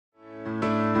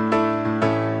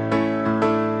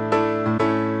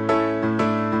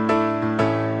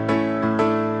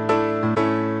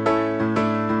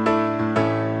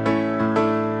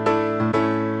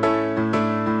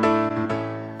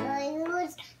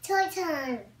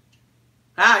time.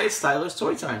 Hi, it's Tyler's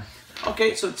Toy Time.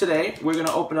 Okay, so today we're going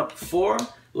to open up 4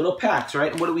 little packs,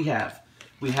 right? And what do we have?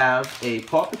 We have a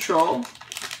Paw Patrol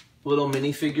little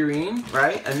mini figurine,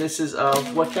 right? And this is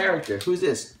of what character? Who's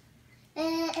this?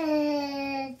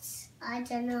 It's, I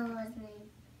don't know his name.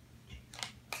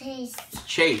 Chase.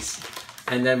 Chase.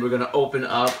 And then we're going to open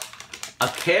up a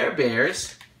Care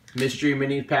Bears mystery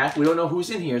mini pack. We don't know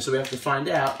who's in here, so we have to find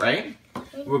out, right?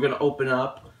 We're going to open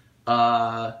up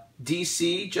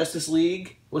DC, Justice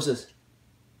League. What's this?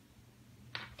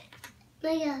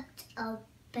 We got a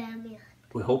Batman.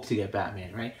 We hope to get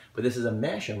Batman, right? But this is a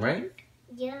Mashem, right?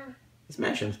 Yeah. It's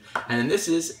Mashem's. And then this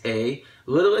is a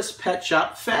Littlest Pet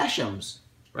Shop Fashems,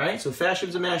 right? So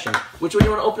Fashem's a Mashem. Which one do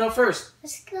you want to open up first?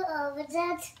 Let's go over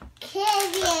that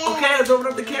Care Bears. Okay, let's open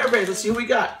up the Care Bears. Let's see who we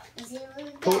got. Let's see what we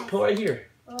got. Pull right here.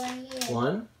 Right here.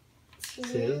 1,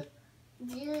 2,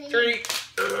 3.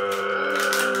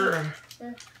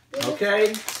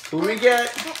 Okay, who do we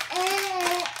get?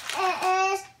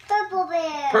 It's Purple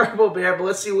Bear. Purple Bear, but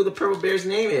let's see what the Purple Bear's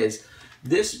name is.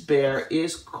 This bear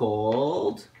is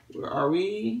called, where are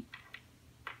we?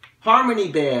 Harmony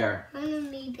Bear.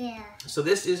 Harmony Bear. So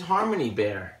this is Harmony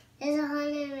Bear. It's a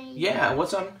Harmony Bear. Yeah,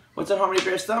 what's on Harmony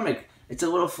Bear's stomach? It's a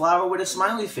little flower with a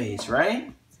smiley face,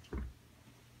 right?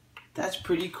 That's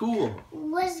pretty cool.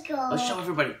 Let's go. Let's show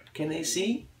everybody. Can they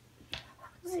see?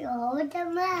 Let's go with the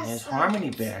mask. There's Harmony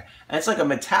Bear. And it's like a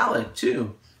metallic,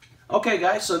 too. Okay,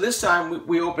 guys, so this time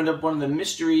we opened up one of the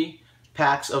mystery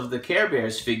packs of the Care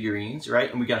Bears figurines,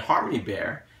 right? And we got Harmony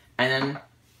Bear. And then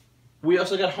we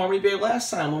also got Harmony Bear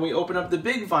last time when we opened up the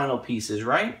big vinyl pieces,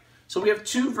 right? So we have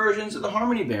 2 versions of the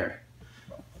Harmony Bear.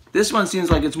 This one seems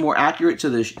like it's more accurate to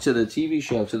the TV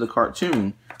show, to the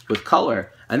cartoon, with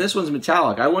color. And this one's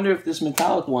metallic. I wonder if this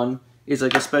metallic one is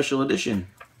like a special edition.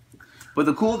 But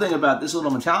the cool thing about this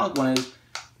little metallic one is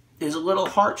there's little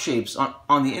heart shapes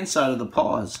on the inside of the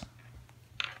paws.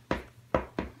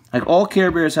 Like all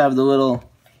Care Bears have the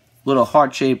little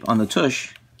heart shape on the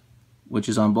tush, which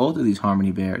is on both of these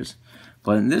Harmony Bears.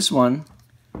 But in this one,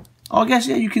 oh, I guess,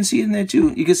 yeah, you can see it in there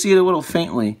too. You can see it a little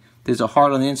faintly. There's a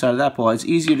heart on the inside of that paw. It's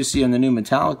easier to see on the new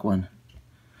metallic one.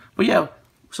 But yeah,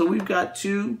 so we've got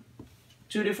two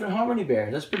different Harmony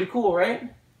Bears. That's pretty cool,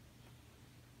 right?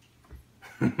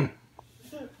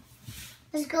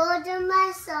 Let's go with the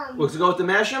Mashem. Let's go with the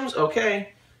Mashems?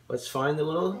 Okay. Let's find the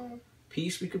little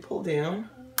piece we could pull down.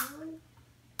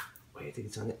 Wait, I think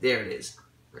it's on it. There it is.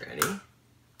 Ready? All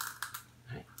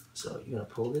right. So you're going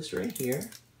to pull this right here.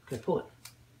 Okay, pull it.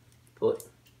 Pull it.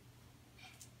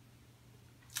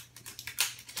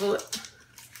 Pull it.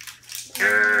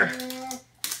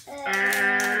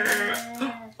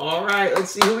 All right,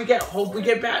 let's see who we get. Hope we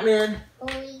get Batman.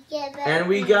 And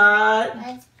we got...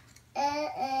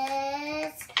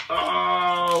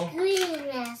 Oh,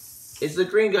 Greenness. it's the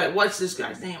green guy. What's this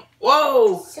guy's name?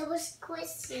 Whoa! Super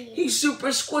squishy. He's super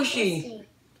squishy.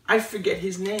 I forget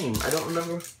his name. I don't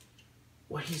remember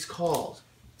what he's called.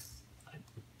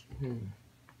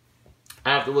 I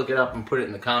have to look it up and put it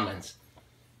in the comments.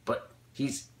 But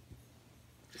he's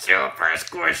super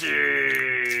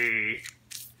squishy.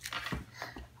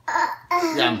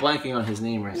 Yeah, I'm blanking on his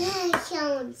name right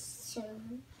now.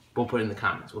 We'll put it in the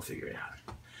comments. We'll figure it out.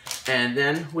 And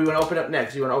then we want to open up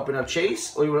next. You want to open up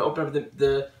Chase, or you want to open up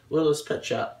the Littlest Pet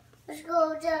Shop? Let's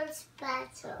go down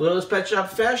Spatula. Littlest Pet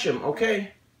Shop Fashem.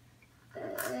 Okay.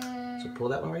 So pull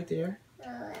that one right there.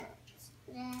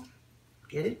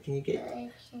 Get it? Can you get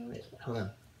it? Wait, hold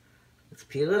on. Let's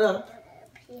peel it up.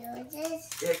 Peel this.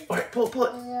 Yeah, all right, pull it. Pull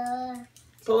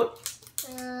it.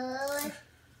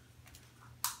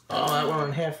 Oh, that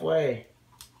one halfway.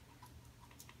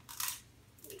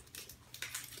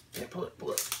 Yeah, pull it.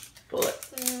 Pull it.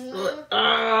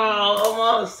 Oh,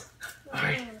 almost. All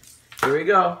right, here we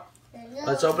go.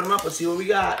 Let's open them up. Let's see what we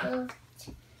got.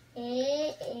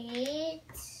 It's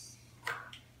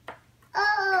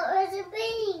a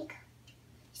pink.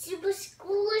 Super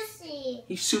squishy.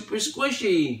 He's super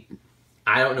squishy.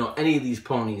 I don't know any of these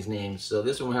ponies' names, so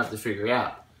this one we'll have to figure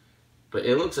out. But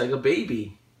it looks like a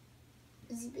baby.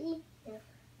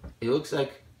 It looks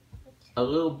like a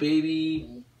little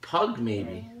baby pug,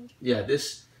 maybe. Yeah,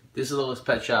 this is Littlest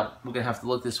Pet Shop. We're going to have to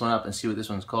look this one up and see what this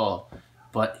one's called.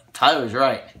 But Tyler's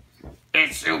right.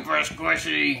 It's super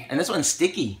squishy. And this one's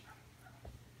sticky.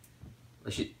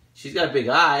 She's got big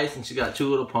eyes, and she's got 2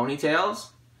 little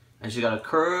ponytails. And she's got a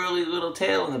curly little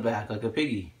tail in the back, like a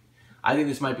piggy. I think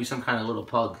this might be some kind of little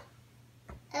pug.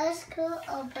 Let's go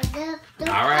open up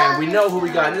the All right, we know who we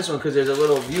got in this one because there's a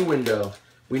little view window.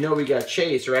 We know we got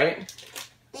Chase, right?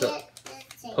 So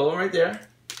pull him right there.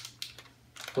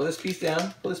 Pull this piece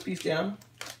down. Pull this piece down.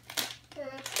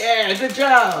 Yeah, good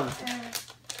job.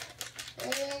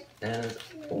 And,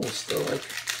 oh, still like,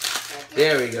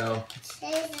 there we go.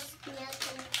 Chase is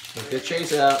milking. Look at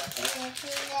Chase out.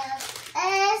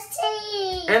 And it's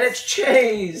Chase. And it's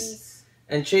Chase.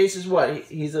 And Chase is what?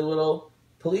 He's a little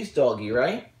police doggy,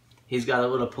 right? He's got a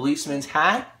little policeman's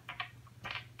hat.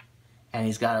 And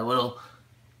he's got a little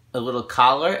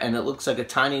collar, and it looks like a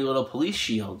tiny little police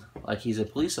shield, like he's a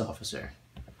police officer.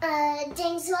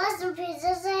 Thanks for watching. Please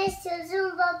subscribe to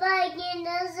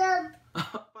the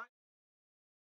channel.